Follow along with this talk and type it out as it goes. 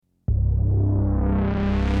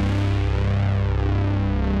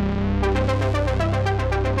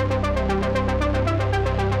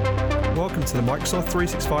to the Microsoft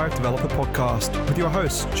 365 Developer Podcast with your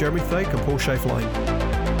hosts, Jeremy Thake and Paul Schaeflein.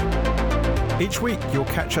 Each week, you'll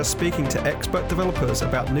catch us speaking to expert developers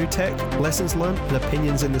about new tech, lessons learned, and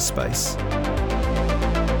opinions in this space.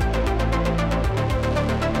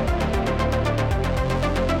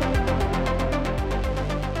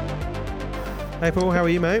 Hey Paul, how are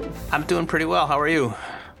you, mate? I'm doing pretty well. How are you?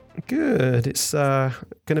 Good. It's going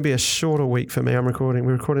to be a shorter week for me. We're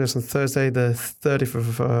recording this on Thursday, the 30th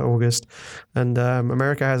of August, and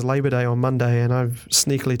America has Labor Day on Monday, and I've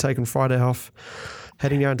sneakily taken Friday off,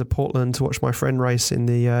 heading down to Portland to watch my friend race in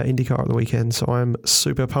the IndyCar at the weekend. So I'm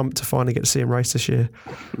super pumped to finally get to see him race this year.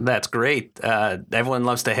 That's great. Everyone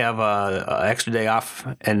loves to have an extra day off,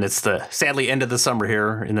 and it's the sadly end of the summer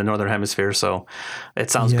here in the Northern Hemisphere, so it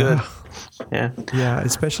sounds good. Yeah,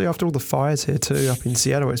 especially after all the fires here too up in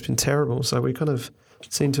Seattle. It's been terrible. So we kind of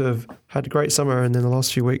seem to have had a great summer, and then the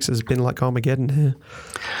last few weeks has been like Armageddon here.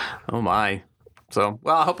 Oh my. So,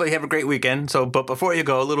 well, I hope you have a great weekend. So, but before you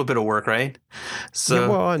go, a little bit of work, right? So, yeah,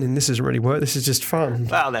 well, I mean, this isn't really work. This is just fun.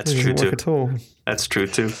 Well, that's true too. At all. That's true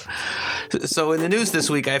too. So, in the news this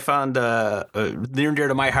week, I found near and dear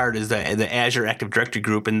to my heart is the Azure Active Directory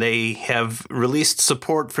group, and they have released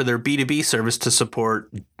support for their B2B service to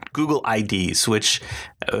support Google IDs, which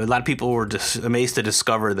a lot of people were just amazed to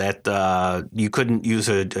discover that you couldn't use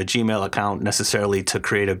a Gmail account necessarily to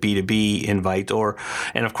create a B2B invite,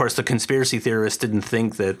 and of course the conspiracy theorists didn't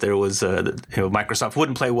think that there was Microsoft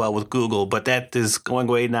wouldn't play well with Google, but that is going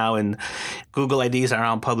away now, and Google IDs are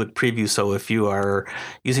on public preview. So if you are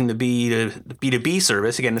using the B2B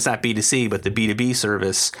service, again, it's not B2C, but the B2B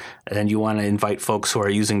service, and you want to invite folks who are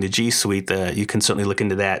using the G Suite, you can certainly look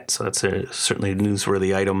into that. So that's certainly a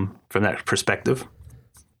newsworthy item from that perspective.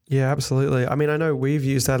 Yeah, absolutely. I mean, I know we've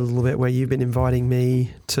used that a little bit where you've been inviting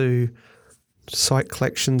me to site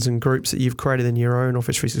collections and groups that you've created in your own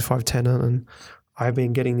Office 365 tenant, and I've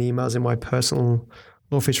been getting the emails in my personal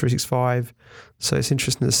Office 365. So it's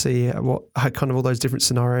interesting to see what kind of all those different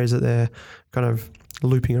scenarios that they're kind of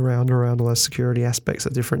looping around all those security aspects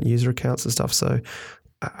of different user accounts and stuff. So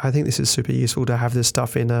I think this is super useful to have this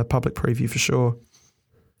stuff in a public preview for sure.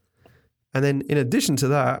 And then in addition to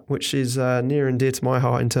that, which is near and dear to my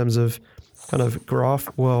heart in terms of kind of graph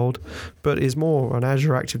world, but is more an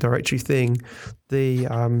Azure Active Directory thing, the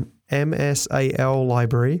MSAL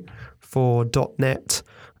library for .NET,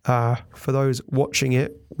 for those watching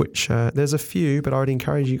it, which there's a few, but I would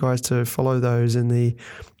encourage you guys to follow those in the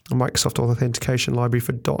Microsoft Authentication Library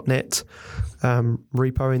for .NET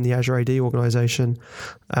repo in the Azure AD organization.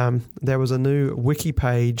 There was a new wiki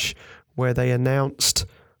page where they announced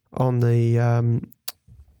on the,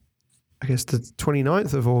 the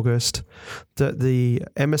 29th of August, that the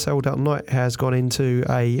MSL.NET has gone into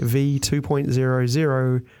a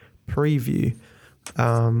v2.00 preview,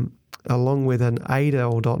 along with an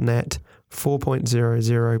ADEL.NET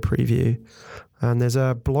 4.00 preview. And there's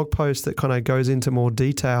a blog post that kind of goes into more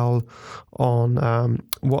detail on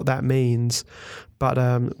what that means. But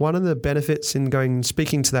one of the benefits in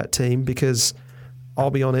speaking to that team, because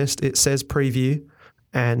I'll be honest, it says preview,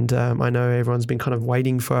 and I know everyone's been kind of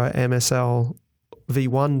waiting for MSL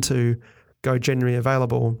v1 to go generally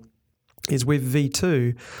available, is with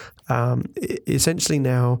v2, essentially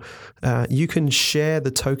now you can share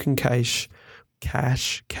the token cache,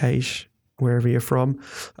 wherever you're from,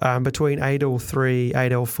 between ADEL 3,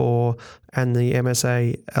 ADEL 4, and the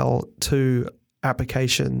MSAL2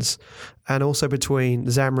 applications, and also between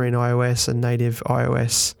Xamarin iOS and native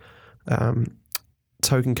iOS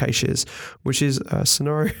token caches, which is a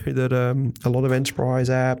scenario that a lot of enterprise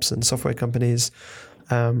apps and software companies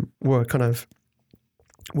were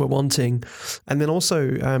wanting. And then also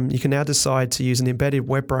you can now decide to use an embedded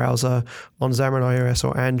web browser on Xamarin iOS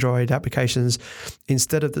or Android applications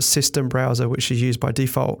instead of the system browser, which is used by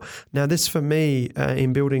default. Now this for me,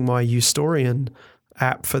 in building my Ustorian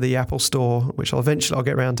app for the Apple Store, which I'll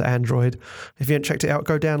get around to Android. If you haven't checked it out,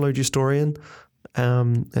 go download Ustorian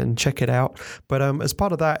and check it out. But as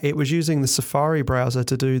part of that, it was using the Safari browser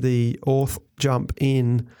to do the auth jump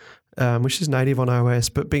in, which is native on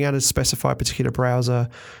iOS, but being able to specify a particular browser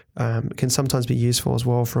can sometimes be useful as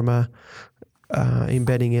well from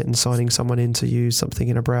embedding it and signing someone in to use something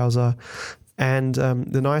in a browser. And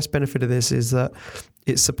the nice benefit of this is that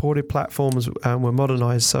its supported platforms were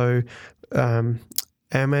modernized. So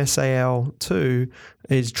MSAL2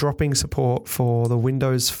 is dropping support for the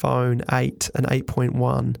Windows Phone 8 and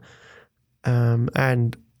 8.1,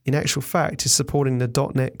 and in actual fact is supporting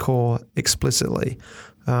the .NET Core explicitly.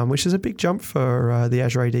 which is a big jump for the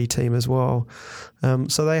Azure AD team as well.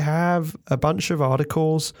 So they have a bunch of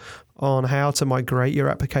articles on how to migrate your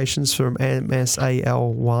applications from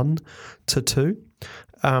MSAL 1 to 2.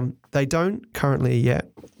 They don't currently yet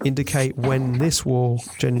indicate when this will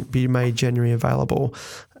be made generally available.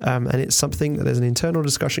 And it's something that there's an internal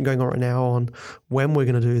discussion going on right now on when we're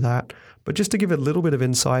going to do that. But just to give a little bit of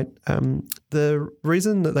insight, the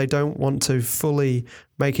reason that they don't want to fully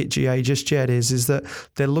make it GA just yet is that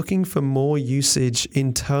they're looking for more usage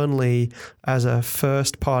internally as a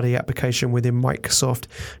first-party application within Microsoft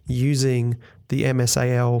using the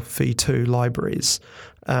MSAL v2 libraries.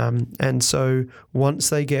 And so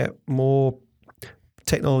once they get more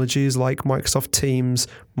technologies like Microsoft Teams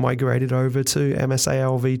migrated over to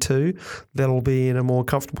MSAL v2, they'll be in a more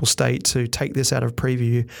comfortable state to take this out of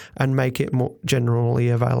preview and make it more generally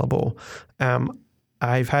available.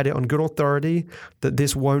 I've had it on good authority that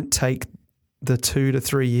this won't take the 2 to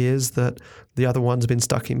 3 years that the other one's been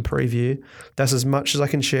stuck in preview. That's as much as I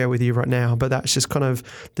can share with you right now, but that's just kind of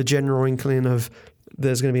the general inkling of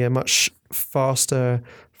there's going to be a much faster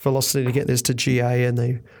velocity to get this to GA, and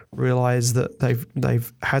they realize that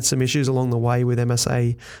they've had some issues along the way with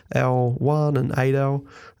MSAL1 and 8L,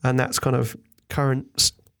 and that's kind of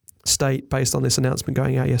current state based on this announcement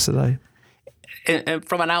going out yesterday. And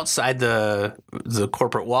from an outside the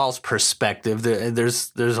corporate walls perspective,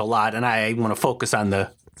 there's a lot, and I want to focus on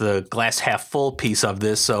the glass half full piece of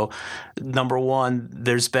this. So, number one,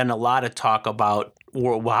 there's been a lot of talk about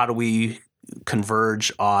how do we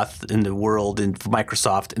converge auth in the world in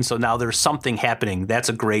Microsoft, and so now there's something happening. That's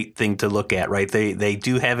a great thing to look at, right? They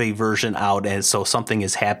do have a version out, and so something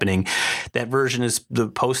is happening. That version is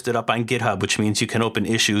posted up on GitHub, which means you can open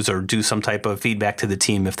issues or do some type of feedback to the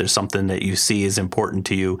team if there's something that you see is important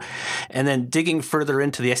to you. And then digging further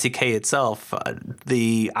into the SDK itself,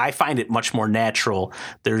 I find it much more natural.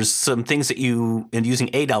 There's some things that in using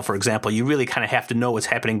ADAL, for example, you really kind of have to know what's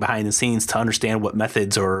happening behind the scenes to understand what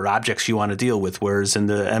methods or objects you want to deal with, whereas in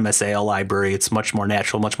the MSAL library, it's much more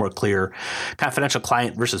natural, much more clear. Confidential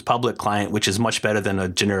client versus public client, which is much better than a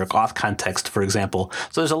generic auth context, for example.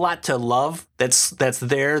 So there's a lot to love that's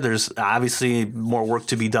there. There's obviously more work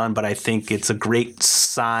to be done, but I think it's a great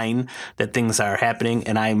sign that things are happening,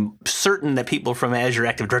 and I'm certain that people from Azure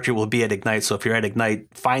Active Directory will be at Ignite. So if you're at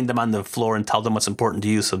Ignite, find them on the floor and tell them what's important to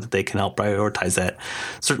you so that they can help prioritize that.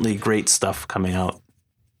 Certainly great stuff coming out.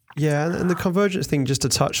 Yeah, and the convergence thing, just to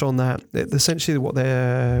touch on that, essentially what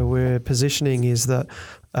we're positioning is that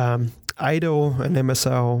ADAL and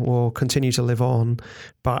MSAL will continue to live on,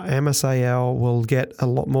 but MSAL will get a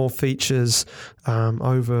lot more features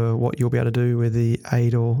over what you'll be able to do with the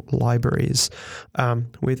ADAL libraries.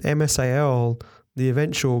 With MSAL, the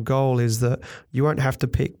eventual goal is that you won't have to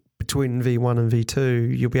pick between V1 and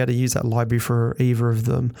V2, you'll be able to use that library for either of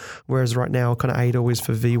them. Whereas right now, kind of ADAL is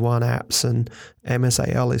for V1 apps and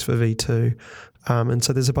MSAL is for V2. And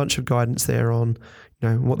so there's a bunch of guidance there on,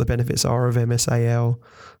 what the benefits are of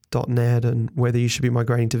MSAL.NET and whether you should be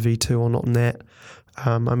migrating to V2 or not net.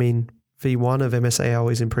 V1 of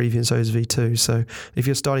MSAL is in preview and so is V2. So if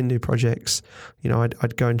you're starting new projects,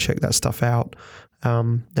 I'd go and check that stuff out.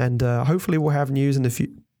 And hopefully we'll have news in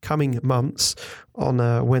the coming months on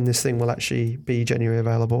when this thing will actually be genuinely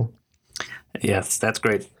available. Yes, that's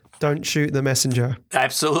great. Don't shoot the messenger.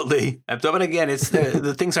 Absolutely. But again, it's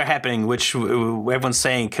the things are happening, which everyone's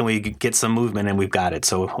saying, can we get some movement? And we've got it.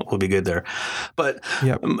 So we'll be good there. But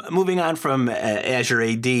moving on from Azure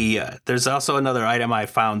AD, there's also another item I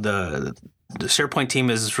found. The SharePoint team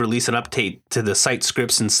has released an update to the site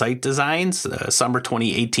scripts and site designs, summer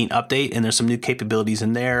 2018 update, and there's some new capabilities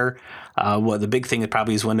in there. The big thing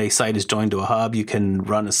probably is when a site is joined to a hub, you can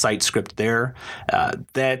run a site script there.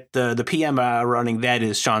 The PM running that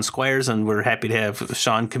is Sean Squires, and we're happy to have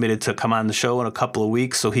Sean committed to come on the show in a couple of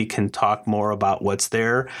weeks so he can talk more about what's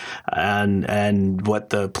there and what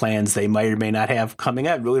the plans they might or may not have coming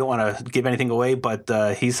up. Really don't want to give anything away, but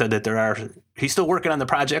he said that he's still working on the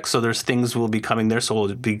project, so there's things will be coming there. So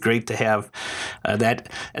it'd be great to have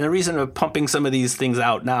that. And the reason of pumping some of these things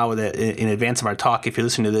out now that in advance of our talk, if you're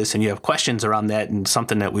listening to this and you have questions around that and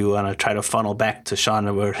something that we want to try to funnel back to Sean,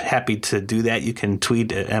 and we're happy to do that. You can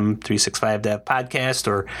tweet at M365DevPodcast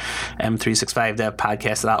or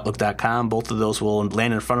M365DevPodcast@outlook.com. Both of those will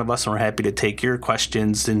land in front of us, and we're happy to take your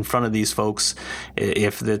questions in front of these folks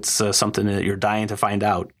if that's something that you're dying to find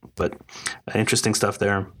out. But interesting stuff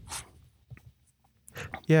there.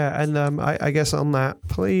 Yeah, and I guess on that,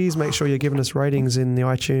 please make sure you're giving us ratings in the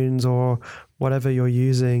iTunes or whatever you're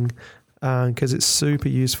using, because it's super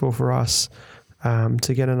useful for us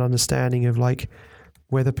to get an understanding of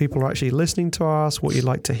whether people are actually listening to us, what you'd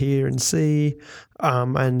like to hear and see,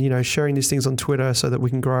 and, sharing these things on Twitter so that we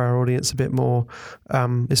can grow our audience a bit more,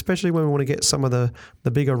 especially when we want to get some of the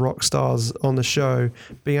bigger rock stars on the show,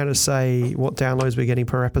 being able to say what downloads we're getting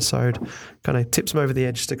per episode kind of tips them over the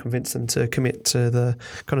edge to convince them to commit to the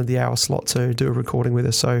hour slot to do a recording with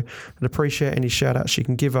us. So I'd appreciate any shout outs you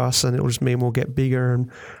can give us, and it'll just mean we'll get bigger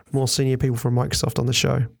and more senior people from Microsoft on the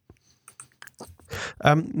show.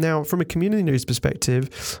 Now, from a community news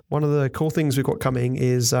perspective, one of the cool things we've got coming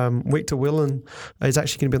is Victor Willen is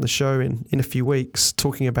actually going to be on the show in a few weeks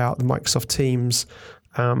talking about the Microsoft Teams.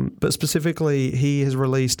 But specifically, he has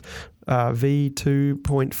released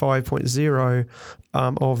v2.5.0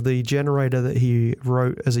 of the generator that he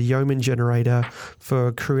wrote as a Yeoman generator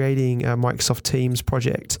for creating a Microsoft Teams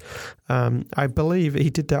project. I believe he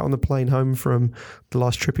did that on the plane home from the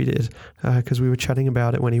last trip he did, because we were chatting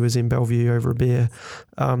about it when he was in Bellevue over a beer.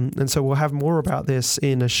 And so we'll have more about this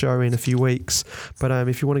in a show in a few weeks. But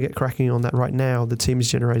if you want to get cracking on that right now, the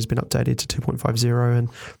Teams generator has been updated to 2.50, and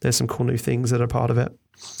there's some cool new things that are part of it.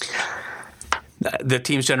 The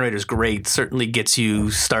Teams generator is great. Certainly gets you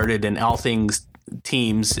started in all things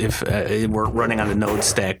Teams if we're running on the Node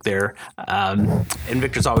stack there. And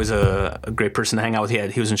Victor's always a great person to hang out with.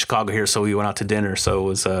 He was in Chicago here, so we went out to dinner. So it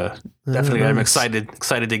was definitely nice. I'm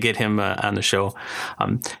excited to get him on the show.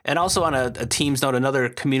 And also on a Teams note, another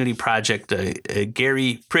community project,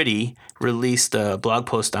 Gary Pretty released a blog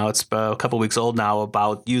post now. It's a couple weeks old now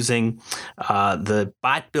about using the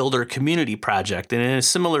Bot Builder community project. And in a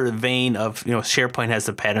similar vein of, SharePoint has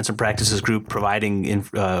the Patterns and Practices group providing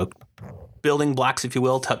building blocks, if you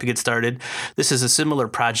will, to help you get started. This is a similar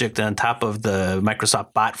project on top of the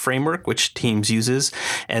Microsoft Bot Framework, which Teams uses.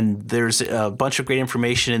 And there's a bunch of great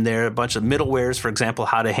information in there, a bunch of middlewares, for example,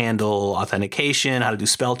 how to handle authentication, how to do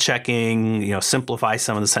spell checking, simplify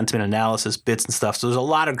some of the sentiment analysis bits and stuff. So there's a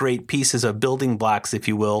lot of great pieces of building blocks, if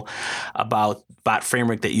you will, about Bot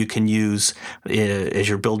Framework that you can use as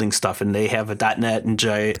you're building stuff. And they have a .NET and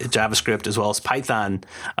JavaScript as well as Python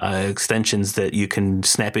extensions that you can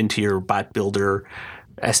snap into your Bot Builder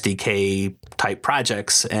SDK type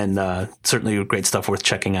projects, and certainly great stuff worth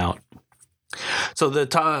checking out. So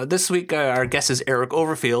this week our guest is Eric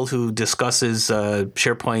Overfield, who discusses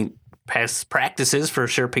SharePoint best practices for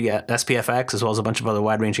SharePoint SPFX, as well as a bunch of other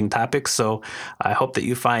wide-ranging topics. So I hope that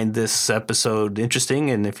you find this episode interesting.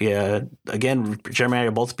 And if you, again, Jeremy and I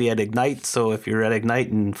will both be at Ignite. So if you're at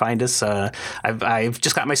Ignite and find us, I've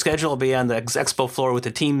just got my schedule. I'll be on the expo floor with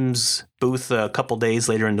the Teams booth a couple days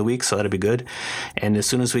later in the week, so that'll be good. And as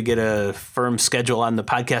soon as we get a firm schedule on the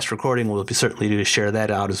podcast recording, we'll be certainly to share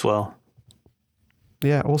that out as well.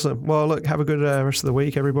 Yeah, awesome. Well, look, have a good rest of the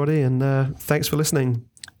week, everybody, and thanks for listening.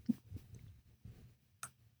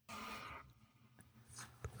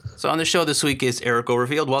 So on the show this week is Eric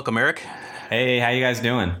Overfield. Welcome, Eric. Hey, how you guys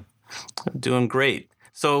doing? Doing great.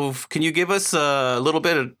 So can you give us a little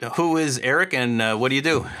bit of who is Eric and what do you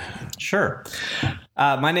do? Sure.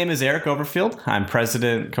 My name is Eric Overfield. I'm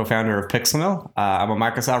president, co-founder of Pixelmill. I'm a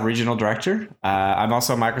Microsoft regional director. I'm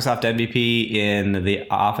also a Microsoft MVP in the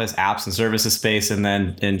Office apps and services space. And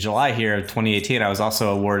then in July here of 2018, I was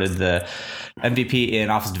also awarded the MVP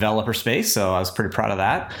in Office developer space. So I was pretty proud of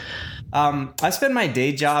that. I spend my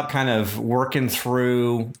day job kind of working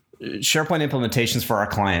through SharePoint implementations for our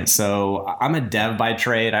clients. So I'm a dev by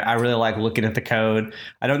trade. I really like looking at the code.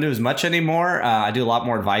 I don't do as much anymore. I do a lot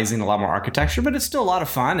more advising, a lot more architecture, but it's still a lot of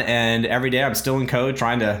fun. And every day I'm still in code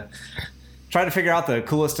trying to figure out the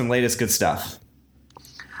coolest and latest good stuff.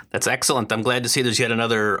 That's excellent. I'm glad to see there's yet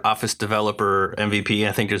another Office developer MVP.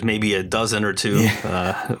 I think there's maybe a dozen or two,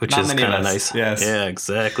 which is kind of nice. Yes. Yeah,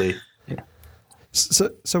 exactly.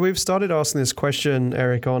 So we've started asking this question,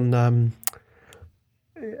 Eric, on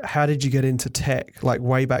how did you get into tech, like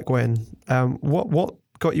way back when? What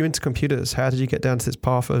got you into computers? How did you get down to this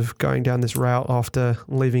path of going down this route after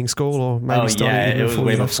leaving school, or maybe starting it was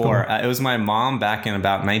way before. It was my mom back in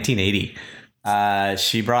about 1980.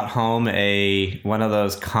 She brought home one of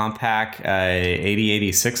those compact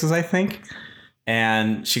 8086s, I think.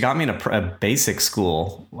 And she got me in a basic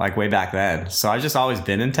school, like way back then. So I've just always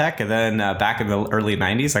been in tech. And then back in the early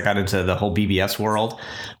 90s, I got into the whole BBS world.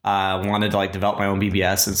 Wanted to develop my own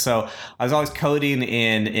BBS. And so I was always coding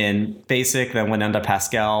in BASIC, then went into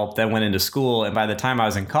Pascal, then went into school. And by the time I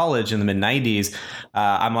was in college in the mid 90s,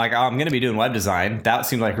 I'm like, I'm going to be doing web design. That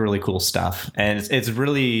seemed like really cool stuff. And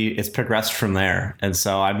it's progressed from there. And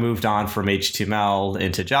so I moved on from HTML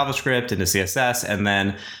into JavaScript, into CSS. And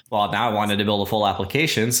then, now I wanted to build a full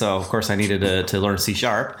application. So of course I needed to learn C#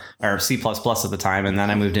 or C++ at the time. And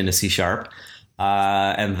then I moved into C#.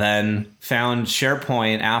 and then found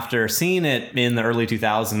SharePoint after seeing it in the early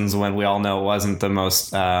 2000s when we all know it wasn't the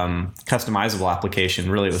most customizable application.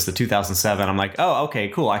 Really, it was the 2007. I'm like, oh, okay,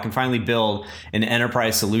 cool. I can finally build an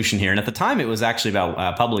enterprise solution here. And at the time, it was actually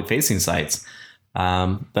about public-facing sites.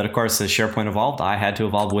 But of course, as SharePoint evolved, I had to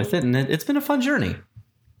evolve with it, and it's been a fun journey.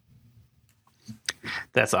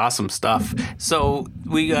 That's awesome stuff. So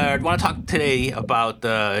we want to talk today about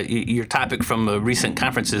your topic from recent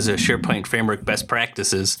conferences, SharePoint Framework Best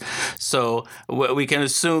Practices. So we can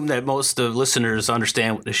assume that most of listeners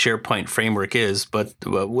understand what the SharePoint Framework is, but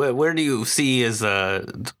where do you see as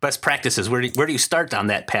best practices? Where do you start on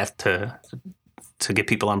that path to get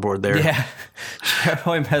people on board there? Yeah,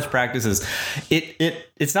 SharePoint best practices.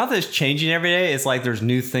 It's not that it's changing every day. It's like there's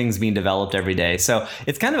new things being developed every day. So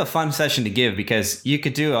it's kind of a fun session to give because you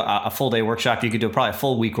could do a full day workshop. You could do probably a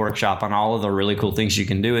full week workshop on all of the really cool things you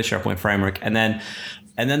can do with SharePoint Framework, and then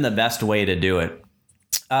the best way to do it.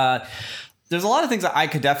 There's a lot of things that I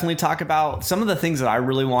could definitely talk about. Some of the things that I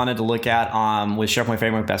really wanted to look at with SharePoint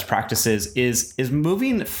Framework best practices is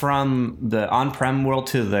moving from the on-prem world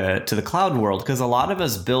to the cloud world, because a lot of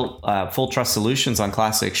us built full trust solutions on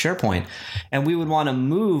classic SharePoint, and we would want to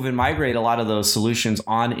move and migrate a lot of those solutions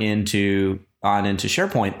on into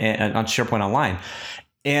SharePoint and on SharePoint Online.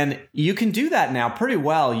 And you can do that now pretty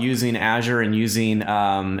well using Azure and using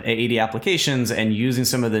AD applications and using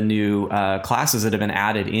some of the new classes that have been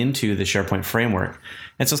added into the SharePoint framework.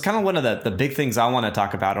 And so it's kind of one of the big things I want to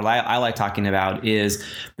talk about, or I like talking about, is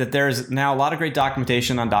that there's now a lot of great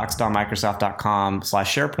documentation on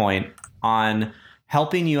docs.microsoft.com/SharePoint on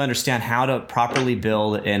helping you understand how to properly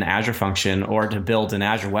build an Azure function or to build an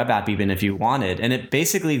Azure web app, even if you wanted. And it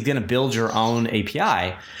basically is going to build your own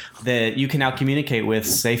API that you can now communicate with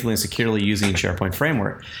safely and securely using SharePoint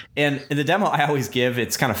Framework. And in the demo I always give,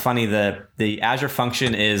 it's kind of funny that the Azure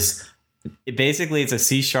function is basically it's a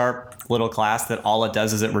C# little class that all it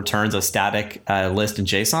does is it returns a static list in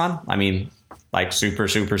JSON. I mean, like super,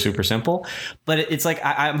 super, super simple. But it's like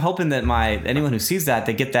I'm hoping that anyone who sees that,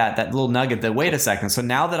 they get that little nugget that, wait a second. So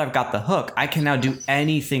now that I've got the hook, I can now do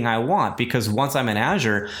anything I want, because once I'm in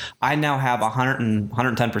Azure, I now have 110%.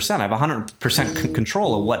 I have 100%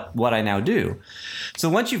 control of what I now do. So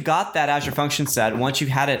once you've got that Azure function set, once you've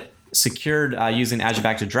had it secured using Azure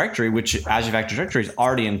Active Directory, which Azure Active Directory is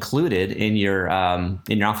already included in your Office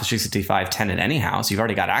 365 tenant anyhow, so you've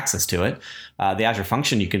already got access to it. The Azure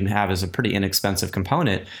function you can have as a pretty inexpensive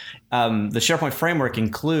component. The SharePoint framework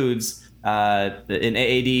includes an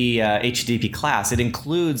AAD HTTP class. It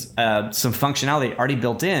includes some functionality already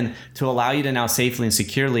built in to allow you to now safely and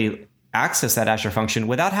securely access that Azure function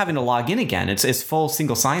without having to log in again. It's full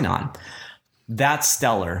single sign-on. That's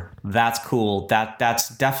stellar. That's cool. That's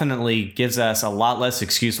definitely gives us a lot less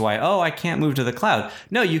excuse why, I can't move to the cloud.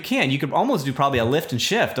 No, you can. You could almost do probably a lift and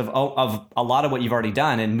shift of a lot of what you've already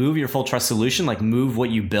done and move your full trust solution, like move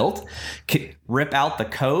what you built, rip out the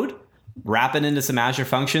code, wrap it into some Azure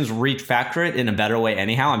functions, refactor it in a better way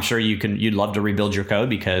anyhow. I'm sure you'd love to rebuild your code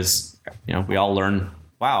because, we all learn,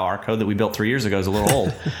 wow, our code that we built 3 years ago is a little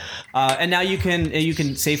old. And now you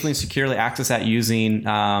can safely and securely access that using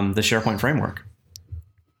the SharePoint framework.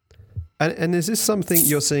 And is this something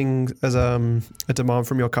you're seeing as a demand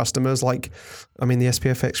from your customers? Like, I mean, the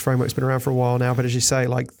SPFX framework's been around for a while now, but as you say,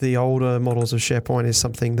 like the older models of SharePoint is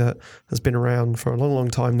something that has been around for a long, long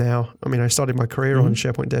time now. I mean, I started my career on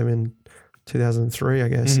SharePoint Dev in 2003, I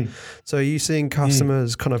guess. Mm-hmm. So are you seeing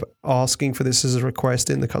customers kind of asking for this as a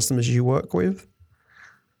request in the customers you work with?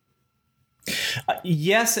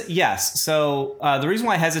 Yes. So the reason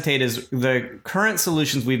why I hesitate is the current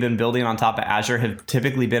solutions we've been building on top of Azure have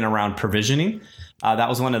typically been around provisioning. That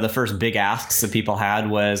was one of the first big asks that people had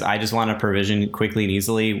was, I just want to provision quickly and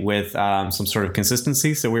easily with some sort of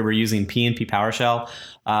consistency. So we were using PnP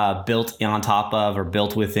PowerShell built on top of or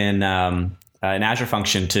built within an Azure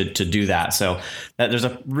function to do that. So there's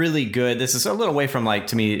a really good, this is a little away from, like,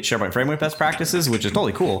 to me, SharePoint framework best practices, which is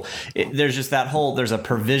totally cool. There's just there's a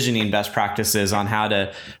provisioning best practices on how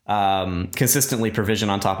to consistently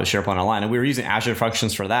provision on top of SharePoint Online. And we were using Azure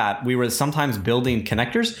functions for that. We were sometimes building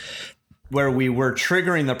connectors where we were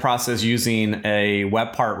triggering the process using a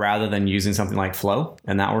web part rather than using something like Flow,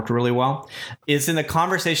 and that worked really well. It's in the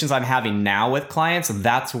conversations I'm having now with clients,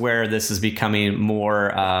 that's where this is becoming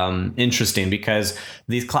more interesting, because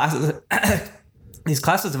these classes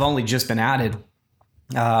have only just been added.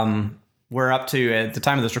 We're up to, at the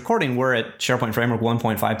time of this recording, we're at SharePoint Framework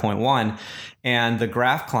 1.5.1, and the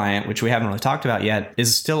Graph client, which we haven't really talked about yet,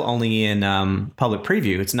 is still only in public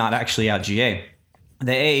preview. It's not actually out GA.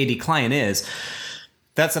 The AAD client is.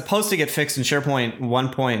 that's supposed to get fixed in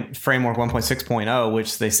SharePoint Framework 1.6.0,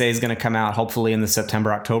 which they say is going to come out hopefully in the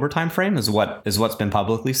September-October timeframe is what's been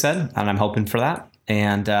publicly said, and I'm hoping for that.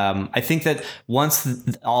 And I think that once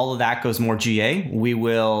all of that goes more GA, we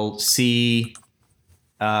will see.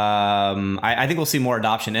 I think we'll see more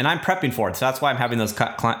adoption, and I'm prepping for it. So that's why I'm having those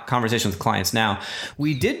conversations with clients now.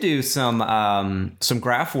 We did do some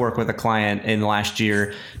graph work with a client in the last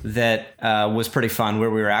year that was pretty fun,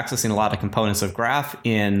 where we were accessing a lot of components of graph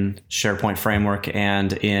in SharePoint Framework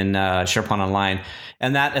and in SharePoint Online.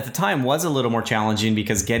 And that at the time was a little more challenging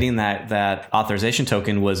because getting that authorization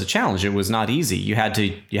token was a challenge. It was not easy. You had to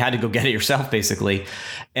go get it yourself, basically.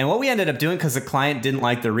 And what we ended up doing, because the client didn't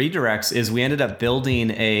like the redirects, is we ended up building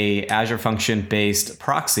a Azure Function based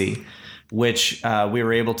proxy, which we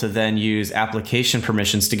were able to then use application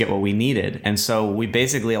permissions to get what we needed. And so we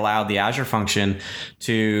basically allowed the Azure Function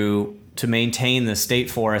to maintain the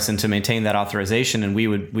state for us and to maintain that authorization. And we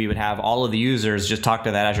would have all of the users just talk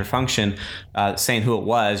to that Azure Function saying who it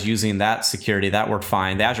was, using that security. That worked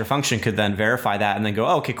fine. The Azure Function could then verify that and then go,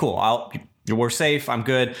 oh, okay, cool. We're safe. I'm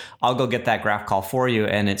good. I'll go get that graph call for you.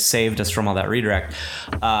 And it saved us from all that redirect.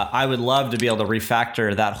 I would love to be able to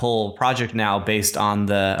refactor that whole project now based on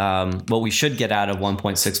the what we should get out of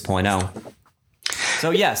 1.6.0.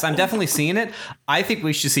 So yes, I'm definitely seeing it. I think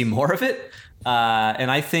we should see more of it.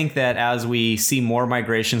 And I think that as we see more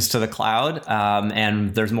migrations to the cloud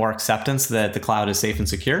and there's more acceptance that the cloud is safe and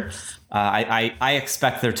secure, I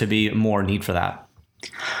expect there to be more need for that.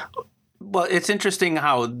 Well, it's interesting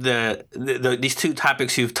how these two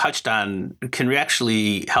topics you've touched on can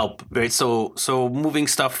actually help, right? So moving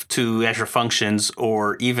stuff to Azure Functions,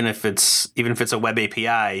 or even if it's a web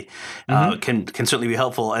API, can certainly be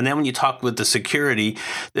helpful. And then when you talk with the security,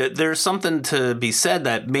 there's something to be said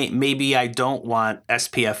that maybe I don't want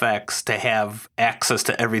SPFX to have access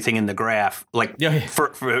to everything in the graph, like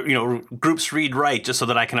for groups read write, just so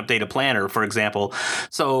that I can update a planner, for example.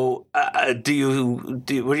 So what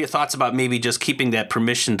are your thoughts about maybe just keeping that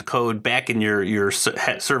permissioned code back in your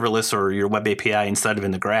serverless or your web API instead of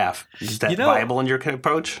in the graph? Is that viable in your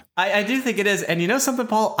approach? I do think it is. And you know something,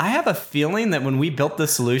 Paul? I have a feeling that when we built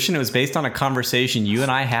this solution, it was based on a conversation you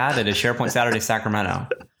and I had at a SharePoint Saturday Sacramento.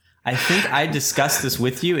 I think I discussed this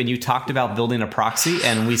with you, and you talked about building a proxy,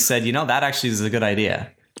 and we said, that actually is a good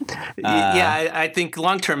idea. I think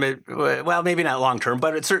long term, maybe not long term,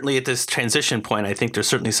 but it's certainly at this transition point, I think there's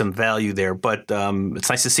certainly some value there. But it's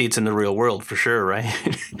nice to see it's in the real world for sure, right?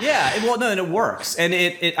 Yeah, well, no, and it works, and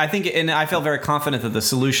I think, and I feel very confident that the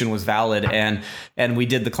solution was valid, and we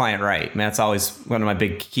did the client right. I mean, that's always one of my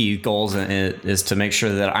big key goals, is to make sure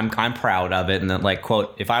that I'm proud of it, and that, like,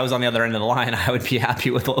 quote, if I was on the other end of the line, I would be happy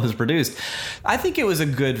with what was produced. I think it was a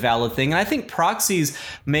good, valid thing, and I think proxies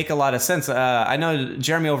make a lot of sense. I know,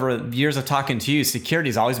 Jeremy, over years of talking to you, security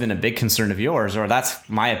has always been a big concern of yours, or that's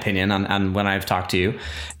my opinion on when I've talked to you.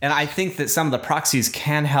 And I think that some of the proxies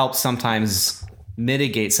can help sometimes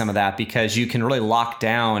mitigate some of that, because you can really lock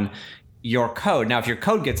down your code. Now, if your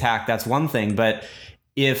code gets hacked, that's one thing. But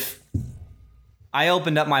if I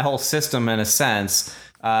opened up my whole system in a sense,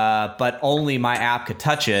 but only my app could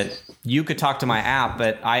touch it, you could talk to my app,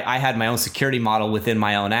 but I had my own security model within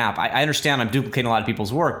my own app. I understand I'm duplicating a lot of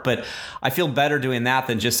people's work, but I feel better doing that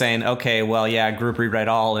than just saying, okay, well, yeah, group read write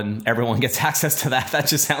all and everyone gets access to that. That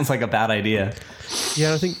just sounds like a bad idea.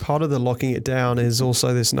 Yeah, I think part of the locking it down is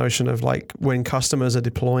also this notion of, like, when customers are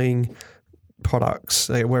deploying products,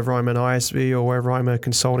 whether I'm an ISV or whether I'm a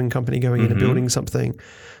consulting company going in and building something,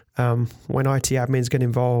 when IT admins get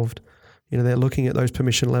involved, they're looking at those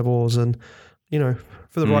permission levels and,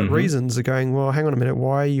 for the right reasons, are going, well, hang on a minute,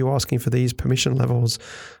 why are you asking for these permission levels?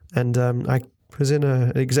 And I was in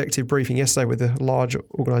an executive briefing yesterday with a large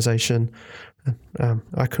organization.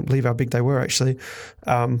 I couldn't believe how big they were, actually,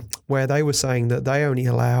 where they were saying that they only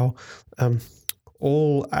allow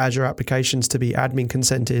all Azure applications to be admin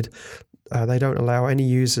consented. They don't allow any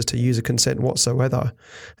users to user consent whatsoever.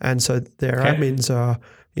 And so their admins are,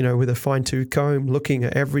 with a fine-tooth comb, looking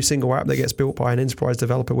at every single app that gets built by an enterprise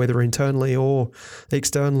developer, whether internally or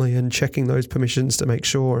externally, and checking those permissions to make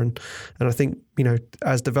sure. And I think,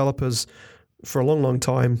 as developers for a long, long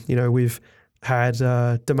time, we've had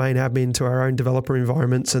domain admin to our own developer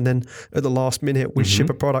environments. And then at the last minute, we ship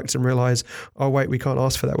a product and realize, oh, wait, we can't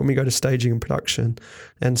ask for that when we go to staging and production.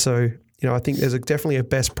 And so, I think there's definitely a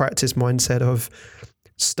best practice mindset of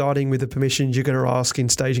starting with the permissions you're going to ask in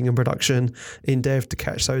staging and production in dev to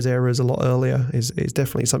catch those errors a lot earlier is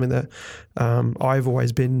definitely something that I've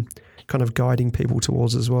always been kind of guiding people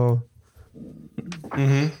towards as well.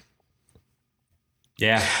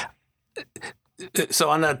 Yeah. So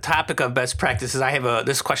on the topic of best practices, I have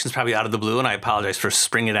this question's probably out of the blue, and I apologize for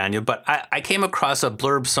springing it on you, but I came across a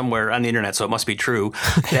blurb somewhere on the internet, so it must be true,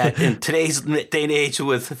 that in today's day and age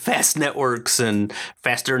with fast networks and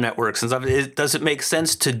faster networks and stuff, does it make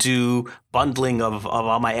sense to do bundling of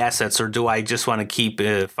all my assets, or do I just want to keep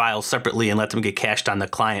files separately and let them get cached on the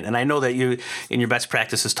client? And I know that you, in your best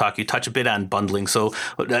practices talk, you touch a bit on bundling. So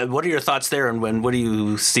what are your thoughts there, and what do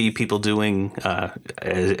you see people doing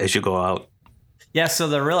as you go out? Yeah, so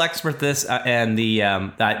the real expert this and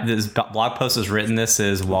this blog post is written. This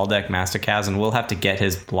is Waldek Mastakaz, and we'll have to get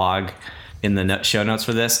his blog in the show notes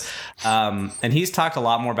for this. And he's talked a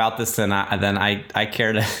lot more about this than I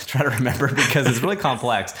care to try to remember because it's really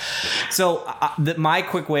complex. So my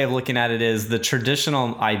quick way of looking at it is the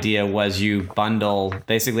traditional idea was you bundle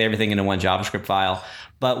basically everything into one JavaScript file.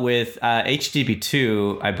 But with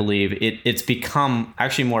HTTP2, I believe it's become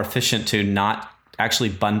actually more efficient to not actually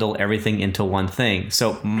bundle everything into one thing.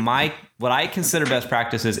 So what I consider best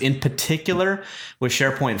practices, in particular with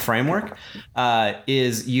SharePoint Framework,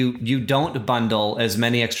 is you don't bundle as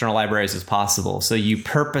many external libraries as possible. So you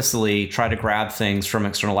purposely try to grab things from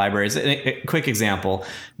external libraries. A quick example,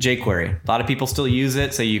 jQuery. A lot of people still use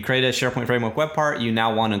it. So you create a SharePoint Framework web part. You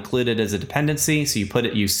now want to include it as a dependency. So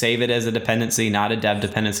you save it as a dependency, not a dev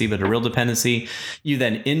dependency, but a real dependency. You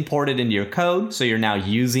then import it into your code. So you're now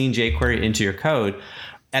using jQuery into your code.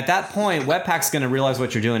 At that point, Webpack's going to realize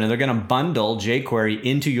what you're doing, and they're going to bundle jQuery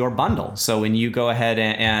into your bundle. So when you go ahead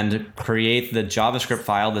and create the JavaScript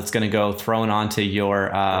file that's going to go thrown onto your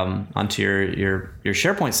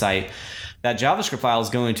SharePoint site, that JavaScript file is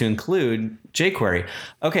going to include jQuery.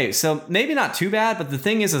 Okay, so maybe not too bad, but the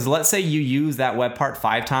thing is let's say you use that web part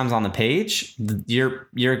 5 times on the page, your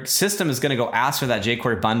system is going to go ask for that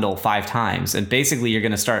jQuery bundle 5 times. And basically you're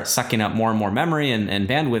going to start sucking up more and more memory and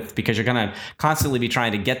bandwidth because you're going to constantly be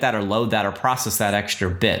trying to get that or load that or process that extra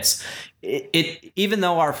bits. Even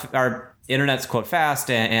though our internet's quote fast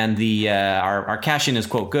and our caching is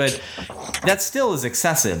quote good, that still is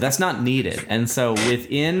excessive. That's not needed. And so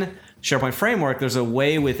within SharePoint Framework, there's a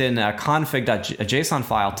way within a config.json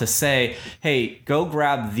file to say, hey, go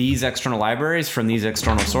grab these external libraries from these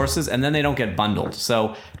external sources, and then they don't get bundled.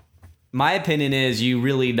 So my opinion is you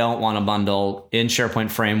really don't want to bundle in SharePoint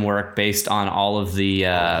Framework based on all of the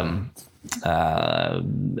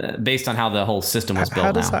based on how the whole system was built.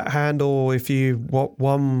 How does that handle if you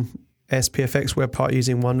one SPFX web part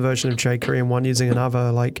using one version of jQuery and one using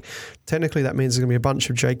another? Like, technically that means there's going to be a bunch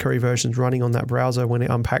of jQuery versions running on that browser when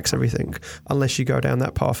it unpacks everything, unless you go down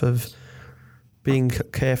that path of being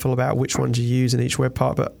careful about which ones you use in each web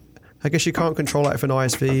part. But I guess you can't control that if an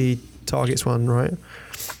ISV targets one, right?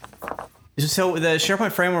 So the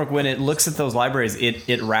SharePoint Framework, when it looks at those libraries,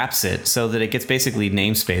 it wraps it so that it gets basically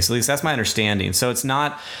namespace. At least that's my understanding. So it's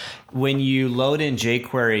not... When you load in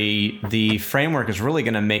jQuery, the framework is really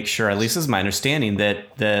going to make sure, at least this is my understanding,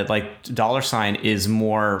 that the $sign is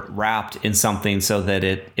more wrapped in something so that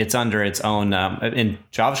it's under its own, in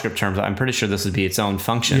JavaScript terms, I'm pretty sure this would be its own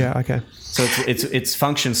function. Yeah, okay. So it's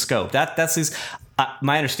function scope. That's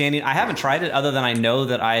my understanding. I haven't tried it other than I know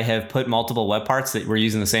that I have put multiple web parts that were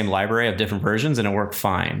using the same library of different versions and it worked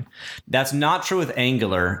fine. That's not true with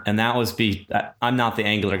Angular, and that was I'm not the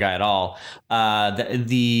Angular guy at all.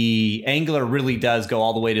 The Angular really does go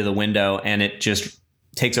all the way to the window and it just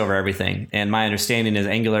takes over everything. And my understanding is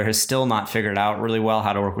Angular has still not figured out really well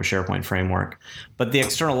how to work with SharePoint Framework. But the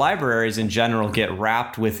external libraries in general get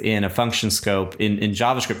wrapped within a function scope, in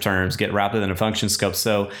JavaScript terms, get wrapped within a function scope.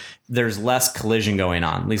 So there's less collision going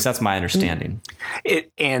on. At least that's my understanding.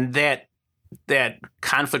 And that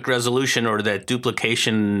conflict resolution or that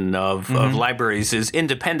duplication of libraries is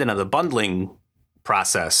independent of the bundling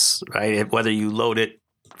process, right? Whether you load it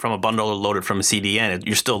from a bundle or load it from a CDN,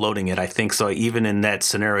 you're still loading it, I think. So even in that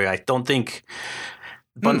scenario, I don't think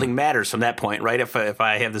bundling matters from that point, right? If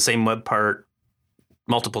I have the same web part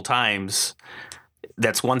multiple times,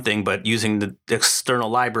 that's one thing, but using the external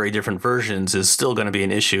library, different versions, is still going to be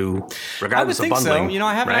an issue regardless of bundling. So.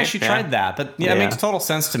 I haven't actually tried that, but it makes total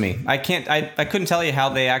sense to me. I couldn't tell you how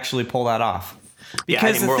they actually pull that off.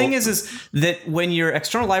 Because the thing is that when your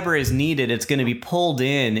external library is needed, it's going to be pulled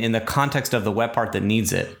in the context of the web part that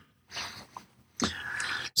needs it.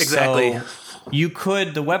 Exactly.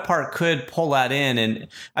 So the web part could pull that in. And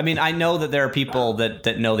I mean, I know that there are people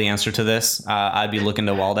that know the answer to this. I'd be looking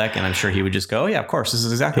to Waldek and I'm sure he would just go, oh yeah, of course, this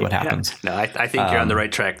is exactly what happens. No, I think you're on the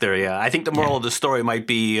right track there. Yeah. I think the moral of the story might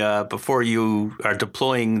be before you are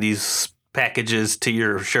deploying these packages to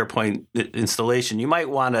your SharePoint installation, you might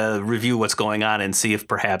want to review what's going on and see if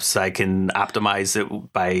perhaps I can optimize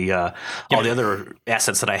it by all the other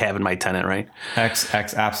assets that I have in my tenant, right?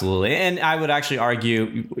 Absolutely. And I would actually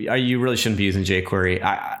argue you really shouldn't be using jQuery.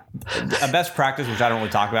 A best practice, which I don't really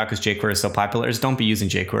talk about because jQuery is so popular, is don't be using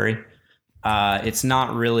jQuery. It's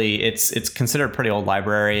not really, it's considered a pretty old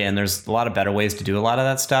library, and there's a lot of better ways to do a lot of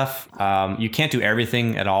that stuff. You can't do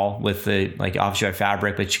everything at all with the like Office UI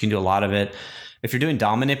Fabric, but you can do a lot of it. If you're doing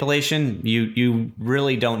DOM manipulation, you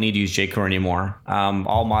really don't need to use jQuery anymore.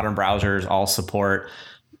 All modern browsers all support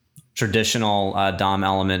traditional DOM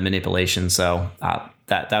element manipulation. So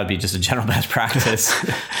that would be just a general best practice.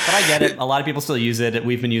 But I get it. A lot of people still use it.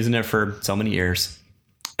 We've been using it for so many years.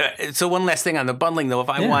 So one last thing on the bundling, though, if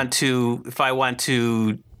I want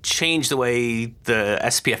to change the way the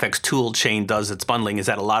SPFX tool chain does its bundling, is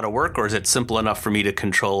that a lot of work, or is it simple enough for me to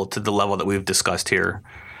control to the level that we've discussed here?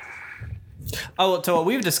 Oh, so what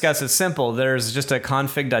we've discussed is simple. There's just a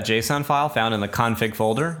config.json file found in the config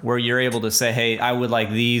folder where you're able to say, hey, I would like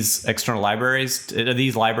these external libraries,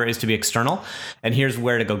 these libraries to be external, and here's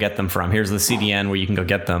where to go get them from. Here's the CDN where you can go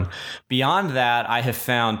get them. Beyond that, I have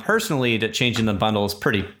found personally that changing the bundle is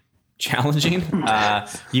pretty challenging.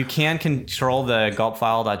 You can control the gulp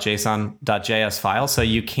file.json.js file, so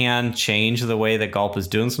you can change the way that gulp is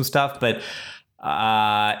doing some stuff, but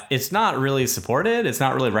it's not really supported. It's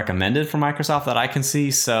not really recommended from Microsoft that I can see.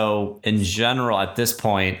 So in general, at this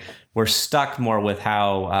point, we're stuck more with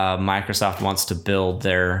how Microsoft wants to build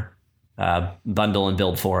their bundle and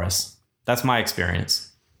build for us. That's my experience.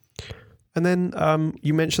 And then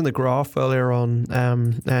you mentioned the graph earlier on,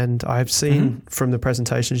 and I've seen from the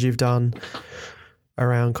presentations you've done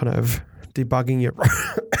around kind of debugging your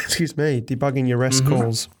debugging your REST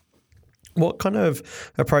calls. What kind of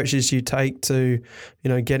approaches do you take to,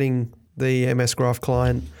 getting the MS Graph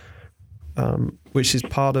client, which is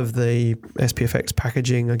part of the SPFX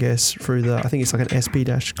packaging, I guess, through I think it's like an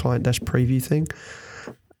SP-client-preview thing.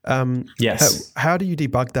 Yes. How do you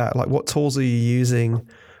debug that? Like, what tools are you using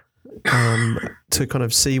to kind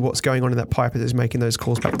of see what's going on in that pipe as it's making those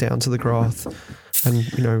calls back down to the graph? And,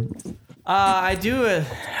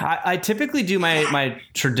 I typically do my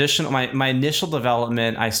traditional, my initial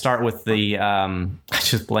development. I start with I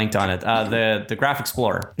just blanked on it. The Graph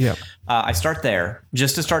Explorer. Yeah. I start there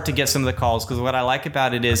just to start to get some of the calls, because what I like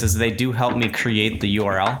about it is they do help me create the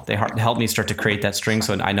URL. They help me start to create that string,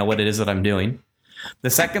 so I know what it is that I'm doing.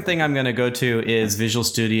 The second thing I'm going to go to is Visual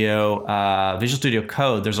Studio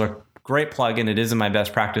Code. There's a great plugin. It is in my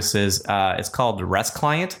best practices. It's called the REST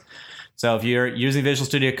Client. So if you're using Visual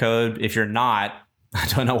Studio Code, if you're not, I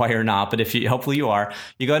don't know why you're not, but hopefully you are,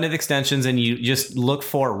 you go into the extensions and you just look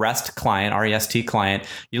for REST client, REST client.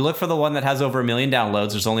 You look for the one that has over 1 million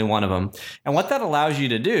downloads. There's only one of them. And what that allows you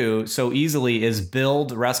to do so easily is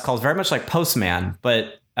build REST calls very much like Postman,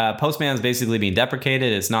 but Postman is basically being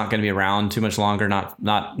deprecated. It's not going to be around too much longer.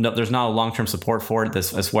 There's not a long-term support for it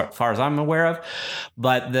as far as I'm aware of.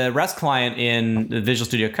 But the REST client in Visual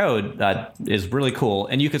Studio Code is really cool,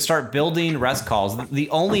 and you could start building REST calls. The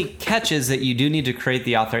only catch is that you do need to create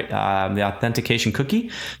the authentication cookie.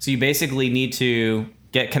 So you basically need to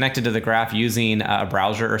get connected to the graph using a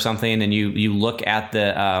browser or something, and you look at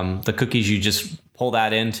the cookies. You just pull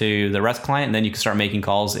that into the REST client, and then you can start making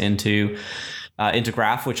calls into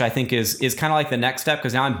Graph, which I think is kind of like the next step,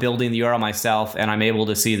 because now I'm building the URL myself and I'm able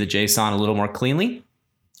to see the JSON a little more cleanly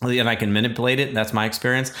and I can manipulate it. That's my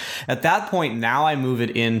experience. At that point, now I move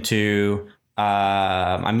it into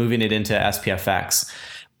I'm moving it into SPFX.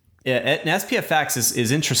 And SPFX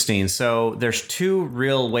is interesting. So there's two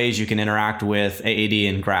real ways you can interact with AAD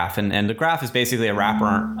and Graph, and the Graph is basically a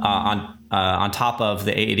wrapper on top of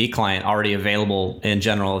the AAD client already available in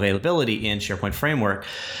general availability in SharePoint Framework.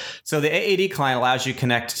 So the AAD client allows you to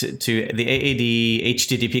connect to the AAD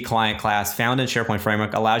HTTP client class found in SharePoint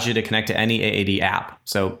Framework, allows you to connect to any AAD app.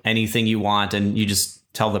 So anything you want, and you just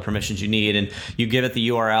tell the permissions you need, and you give it the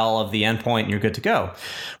URL of the endpoint, and you're good to go.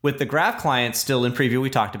 With the Graph client still in preview,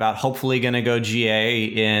 we talked about, hopefully going to go GA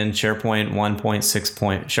in SharePoint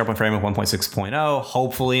SharePoint Framework 1.6.0,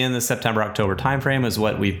 hopefully in the September-October timeframe is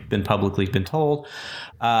what we've been publicly been told.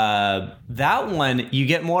 That one, you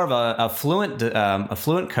get more of a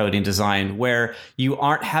fluent coding design where you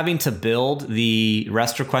aren't having to build the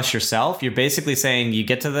REST request yourself. You're basically saying you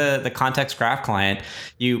get to the context Graph client,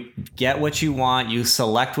 you get what you want, you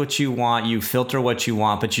select what you want, you filter what you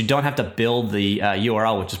want, but you don't have to build the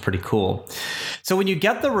URL, which is pretty cool. So when you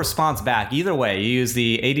get the response back, either way, you use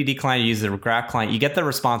the ADD client, you use the Graph client, you get the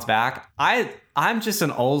response back. I'm just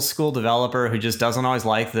an old school developer who just doesn't always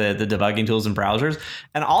like the debugging tools in browsers.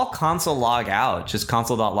 And I'll console log out, just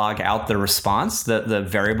console.log out the response, the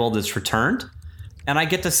variable that's returned. And I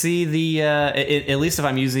get to see the, at least if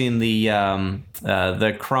I'm using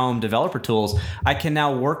the Chrome developer tools, I can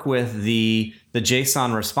now work with the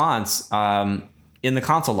JSON response in the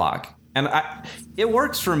console log. And it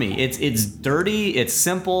works for me. It's dirty, it's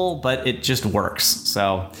simple, but it just works.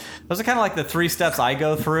 So those are kind of like the 3 steps I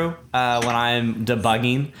go through when I'm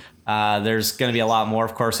debugging. There's going to be a lot more,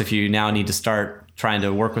 of course, if you now need to start trying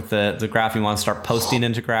to work with the graph, you want to start posting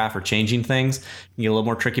into graph or changing things. It can get a little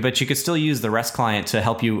more tricky, but you could still use the REST client to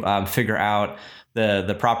help you figure out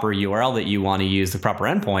the proper URL that you want to use, the proper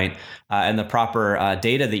endpoint, and the proper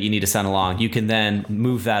data that you need to send along. You can then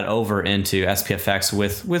move that over into SPFX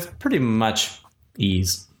with pretty much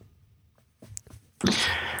ease.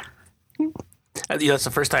 That's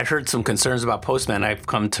the first I heard some concerns about Postman. I've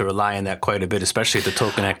come to rely on that quite a bit, especially the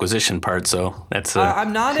token acquisition part. So that's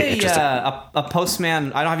I'm not a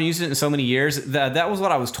Postman. I haven't used it in so many years. That was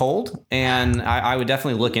what I was told, and I would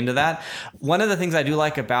definitely look into that. One of the things I do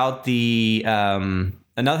like about the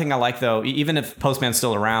another thing I like, though, even if Postman's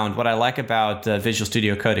still around, what I like about Visual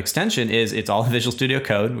Studio Code extension is it's all Visual Studio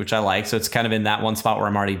Code, which I like. So it's kind of in that one spot where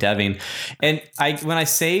I'm already deving. And when I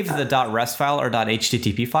save the .rest file or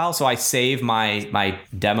 .http file, so I save my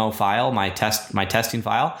demo file, my testing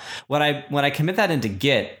file. When I commit that into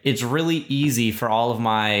Git, it's really easy for all of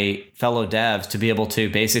my fellow devs to be able to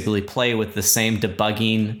basically play with the same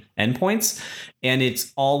debugging endpoints, and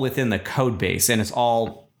it's all within the code base, and it's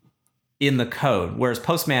all in the code, whereas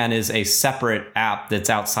Postman is a separate app that's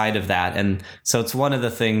outside of that. And so it's one of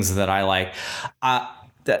the things that I like.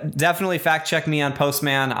 Definitely fact check me on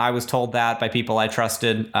Postman. I was told that by people I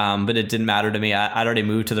trusted, but it didn't matter to me. I'd already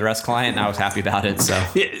moved to the REST client, and I was happy about it. So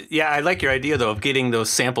yeah, I like your idea though of getting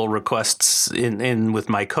those sample requests in with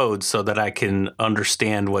my code so that I can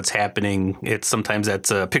understand what's happening. It's sometimes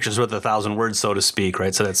that's pictures with 1,000 words, so to speak,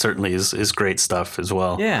 right? So that certainly is great stuff as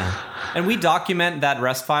well. Yeah, and we document that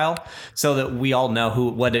REST file so that we all know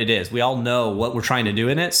what it is. We all know what we're trying to do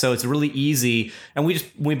in it, so it's really easy. And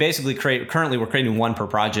we basically currently we're creating one per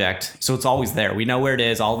project, so it's always there. We know where it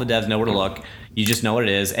is. All the devs know where to look. You just know what it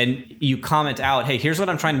is, and you comment out, hey, here's what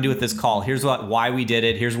I'm trying to do with this call. Here's why we did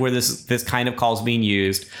it. Here's where this kind of call is being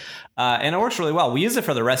used, and it works really well. We use it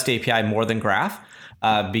for the REST API more than Graph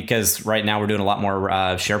because right now we're doing a lot more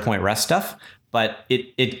SharePoint REST stuff, but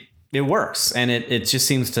it works, and it just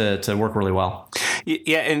seems to work really well.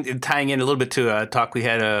 Yeah, and tying in a little bit to a talk we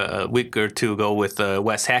had a week or two ago with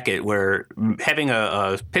Wes Hackett, where having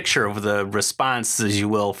a picture of the response, as you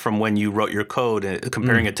will, from when you wrote your code,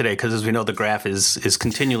 comparing it today, because as we know, the graph is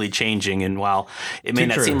continually changing, and while it may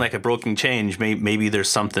not seem like a broken change, maybe there's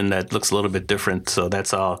something that looks a little bit different. So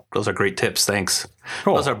that's all. Those are great tips. Thanks.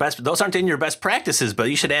 Cool. Those aren't in your best practices, but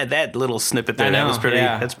you should add that little snippet there. I know,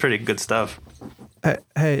 That's pretty good stuff.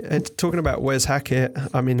 Hey, and talking about Wes Hackett,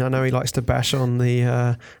 I mean, I know he likes to bash on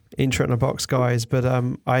the Intro in a Box guys, but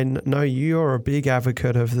I know you're a big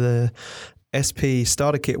advocate of the SP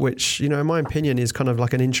starter kit, which, in my opinion, is kind of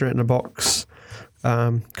like an Intro in a Box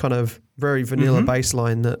kind of very vanilla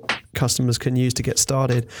baseline that customers can use to get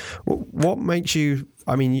started. What makes you,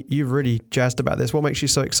 I mean, you're really jazzed about this. What makes you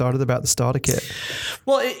so excited about the starter kit?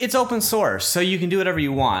 Well, it's open source, so you can do whatever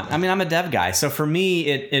you want. I mean, I'm a dev guy, so for me,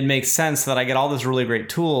 it makes sense that I get all these really great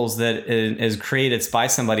tools that is created by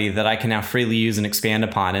somebody that I can now freely use and expand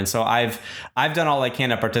upon. And so I've done all I can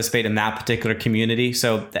to participate in that particular community.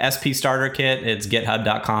 So the SP starter kit, it's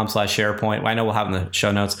github.com/SharePoint. I know we'll have in the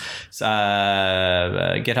show notes.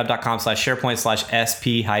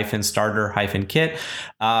 GitHub.com/SharePoint/SP-starter-kit,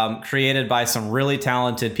 created by some really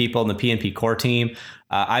talented people in the PNP core team.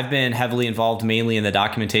 I've been heavily involved mainly in the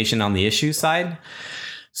documentation on the issue side.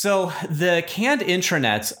 So the canned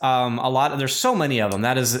intranets, there's so many of them.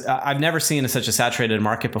 That is, I've never seen such a saturated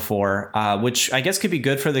market before, which I guess could be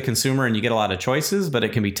good for the consumer and you get a lot of choices, but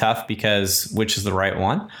it can be tough because which is the right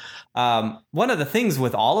one? One of the things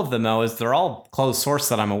with all of them, though, is they're all closed source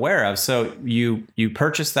that I'm aware of. So you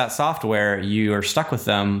purchase that software, you are stuck with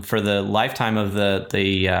them for the lifetime of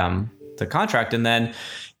the contract, and then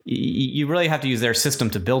you really have to use their system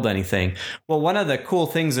to build anything. Well, one of the cool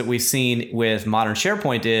things that we've seen with modern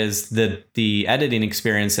SharePoint is the editing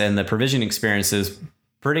experience and the provision experience is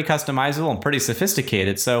pretty customizable and pretty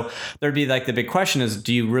sophisticated. So there'd be like the big question is,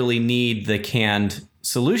 do you really need the canned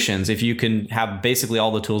solutions if you can have basically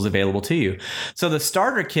all the tools available to you. So the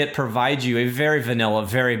starter kit provides you a very vanilla,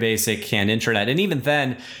 very basic canned intranet. And even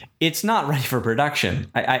then, it's not ready for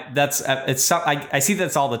production. I see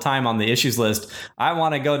that's all the time on the issues list. I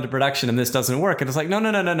want to go into production and this doesn't work. And it's like,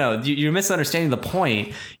 no. You're misunderstanding the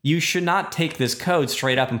point. You should not take this code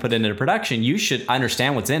straight up and put it into production. You should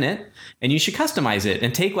understand what's in it, and you should customize it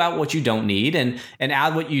and take out what you don't need and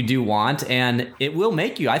add what you do want. And it will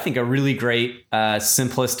make you, I think, a really great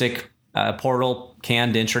simplistic portal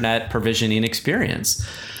canned intranet provisioning experience.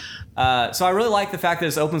 So I really like the fact that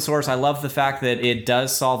it's open source. I love the fact that it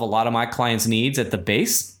does solve a lot of my clients' needs at the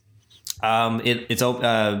base.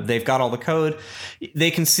 They've got all the code. They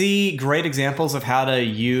can see great examples of how to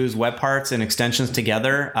use web parts and extensions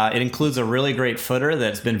together. It includes a really great footer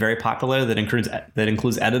that's been very popular that includes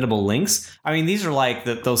editable links. I mean, these are like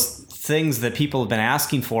those things that people have been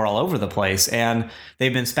asking for all over the place, and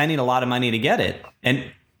they've been spending a lot of money to get it.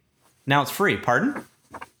 And now it's free. Pardon?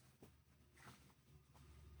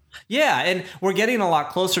 Yeah, and we're getting a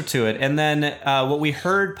lot closer to it. And then what we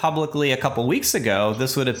heard publicly a couple weeks ago,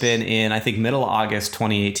 this would have been in, I think, middle of August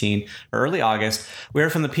 2018 or early August, we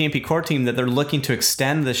heard from the PnP core team that they're looking to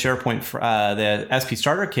extend the SharePoint, the SP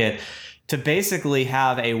Starter Kit, to basically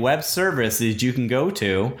have a web service that you can go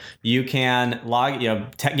to. You can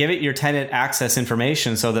give it your tenant access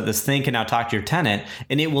information so that this thing can now talk to your tenant,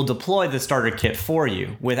 and it will deploy the starter kit for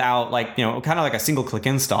you without kind of like a single click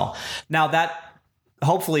install. Now that,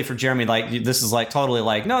 hopefully for Jeremy, this is totally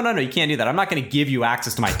no, you can't do that. I'm not going to give you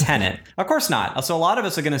access to my tenant. Of course not. So a lot of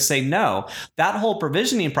us are going to say no. That whole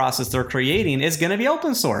provisioning process they're creating is going to be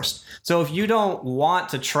open source. So if you don't want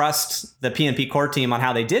to trust the PnP core team on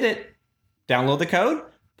how they did it, download the code,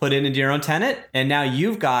 put it into your own tenant, and now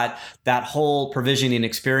you've got that whole provisioning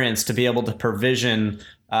experience to be able to provision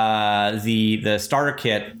the starter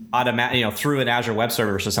kit through an Azure web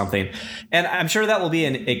service or something. And I'm sure that will be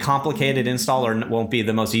a complicated install, or won't be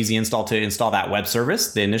the most easy install to install that web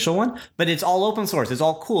service, the initial one, but it's all open source. It's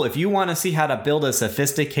all cool. If you want to see how to build a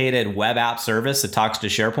sophisticated web app service that talks to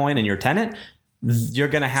SharePoint and your tenant, you're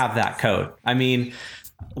going to have that code. I mean,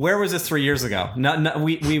 where was this 3 years ago?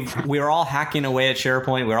 We were all hacking away at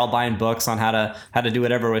SharePoint. We were all buying books on how to do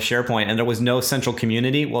whatever with SharePoint, and there was no central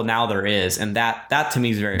community. Well, now there is, and that to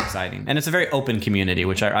me is very exciting. And it's a very open community,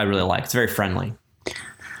 which I really like. It's very friendly.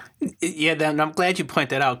 Yeah, I'm glad you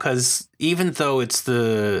point that out, because even though it's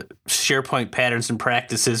the SharePoint patterns and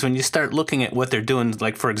practices, when you start looking at what they're doing,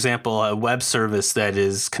 like for example, a web service that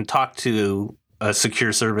can talk to a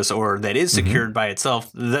secure service, or that is secured by itself,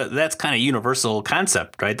 that's kind of universal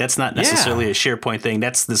concept, right? That's not necessarily a SharePoint thing.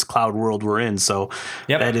 That's this cloud world we're in. So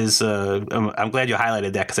that is, I'm glad you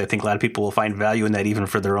highlighted that, because I think a lot of people will find value in that, even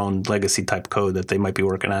for their own legacy type code that they might be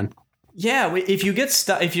working on. Yeah, if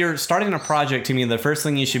you're starting a project, to me, the first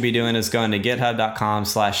thing you should be doing is going to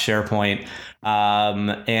github.com/SharePoint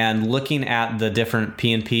and looking at the different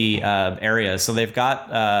PnP areas. So they've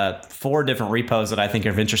got 4 different repos that I think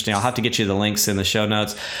are interesting. I'll have to get you the links in the show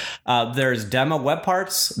notes. There's demo web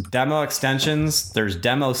parts, demo extensions. There's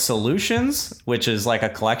demo solutions, which is like a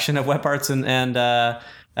collection of web parts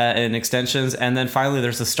and extensions. And then finally,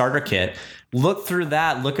 there's the starter kit. Look through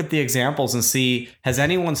that, look at the examples and see, has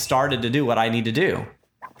anyone started to do what I need to do?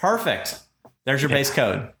 Perfect. There's your base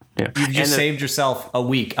code. Yeah. You've just saved yourself a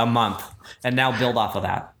week, a month, and now build off of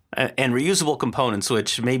that. And reusable components,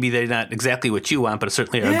 which maybe they're not exactly what you want, but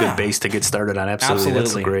certainly are a good base to get started on. Absolutely.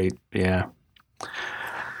 That's great. Yeah.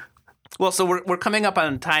 Well, so we're coming up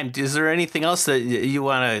on time. Is there anything else that you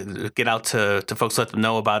want to get out to folks, let them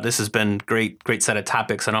know about? This has been great set of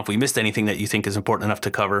topics. I don't know if we missed anything that you think is important enough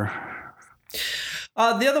to cover.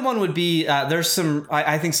 The other one would be there's some,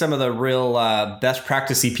 I think, some of the real best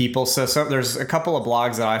practicey people. So there's a couple of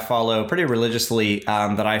blogs that I follow pretty religiously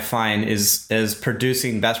that I find is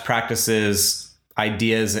producing best practices,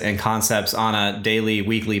 ideas, and concepts on a daily,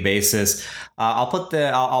 weekly basis.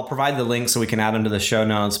 I'll provide the link so we can add them to the show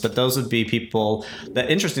notes. But those would be people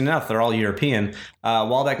that, interesting enough, they're all European.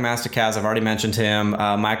 Waldek Mastakaz, I've already mentioned him.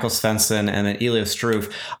 Michael Svensson, and then Elias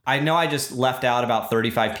Struve. I know I just left out about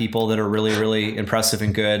 35 people that are really, really impressive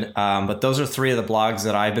and good. But those are 3 of the blogs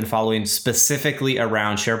that I've been following specifically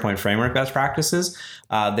around SharePoint framework best practices.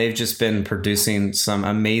 They've just been producing some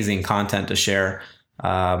amazing content to share.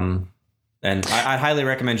 And I'd highly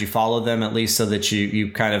recommend you follow them, at least so that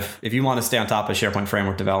you kind of, if you want to stay on top of SharePoint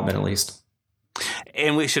framework development, at least.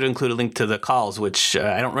 And we should include a link to the calls, which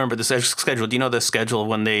I don't remember the schedule. Do you know the schedule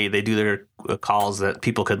when they do their calls that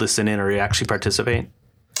people could listen in or actually participate?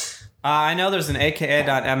 I know there's an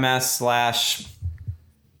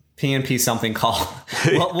aka.ms/PnP something call.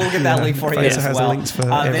 We'll get that link for you as well.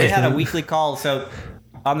 They had a weekly call. So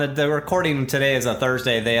on the recording today is a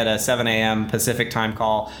Thursday. They had a 7 a.m. Pacific time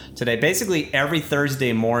call today. Basically, every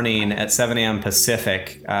Thursday morning at 7 a.m.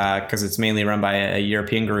 Pacific, because it's mainly run by a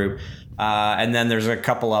European group. And then there's a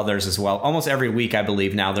couple others as well. Almost every week, I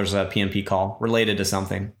believe now there's a PnP call related to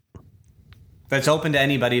something that's open to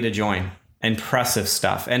anybody to join. Impressive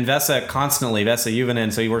stuff. And Vesa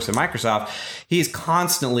Yuvanen, so he works at Microsoft, he's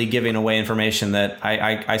constantly giving away information that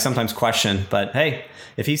I sometimes question. But hey,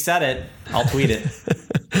 if he said it, I'll tweet it.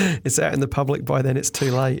 It's out in the public by then, it's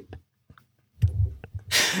too late.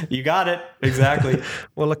 You got it. Exactly.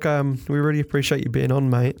 Well, look, we really appreciate you being on,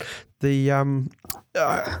 mate. Do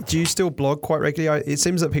you still blog quite regularly? It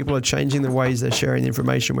seems that people are changing the ways they're sharing the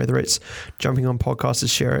information, whether it's jumping on podcasts to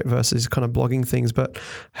share it versus kind of blogging things. But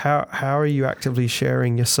how are you actively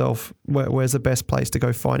sharing yourself? Where's the best place to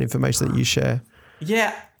go find information that you share?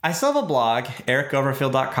 Yeah, I still have a blog,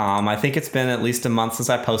 ericoverfield.com. I think it's been at least a month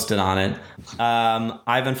since I posted on it.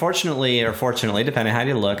 I've unfortunately, or fortunately, depending on how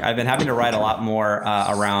you look, I've been having to write a lot more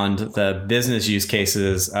around the business use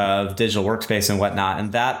cases of digital workspace and whatnot.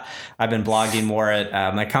 And that I've been blogging more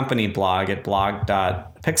at my company blog at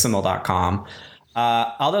blog.pixamil.com.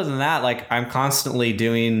 Other than that, like I'm constantly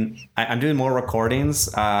I'm doing more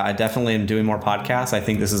recordings. I definitely am doing more podcasts. I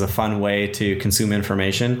think this is a fun way to consume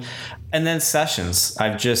information. And then sessions.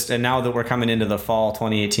 And now that we're coming into the fall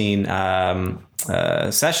 2018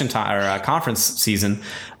 session time or conference season,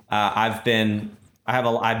 I've been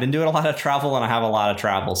doing a lot of travel, and I have a lot of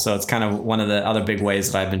travel. So it's kind of one of the other big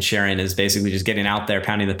ways that I've been sharing is basically just getting out there,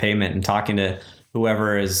 pounding the pavement, and talking to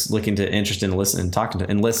whoever is interested in listening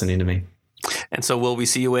to me. And so will we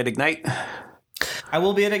see you at Ignite? I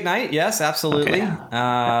will be at Ignite. Yes, absolutely.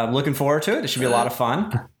 Okay. Looking forward to it. It should be a lot of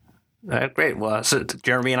fun. Great. Well, so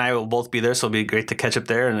Jeremy and I will both be there, so it'll be great to catch up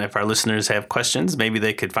there. And if our listeners have questions, maybe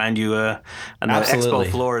they could find you on the expo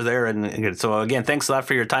floor there. And so again, thanks a lot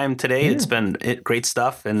for your time today. Yeah. It's been great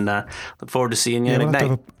stuff, and look forward to seeing you at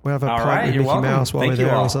Ignite. We'll have a pint with Mickey Mouse while we're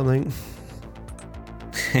there or something.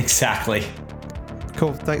 Exactly.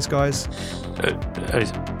 Cool. Thanks, guys.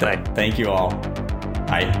 Bye. Thank you all.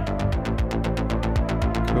 Bye.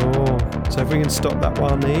 Cool. So if we can stop that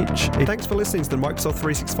one each. Thanks for listening to the Microsoft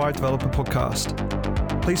 365 Developer Podcast.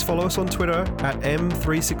 Please follow us on Twitter at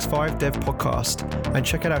M365DevPodcast and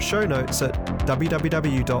check out our show notes at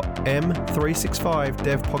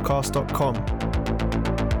www.m365devpodcast.com.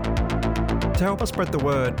 To help us spread the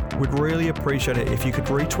word, we'd really appreciate it if you could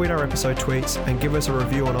retweet our episode tweets and give us a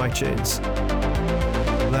review on iTunes.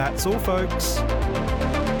 That's all, folks.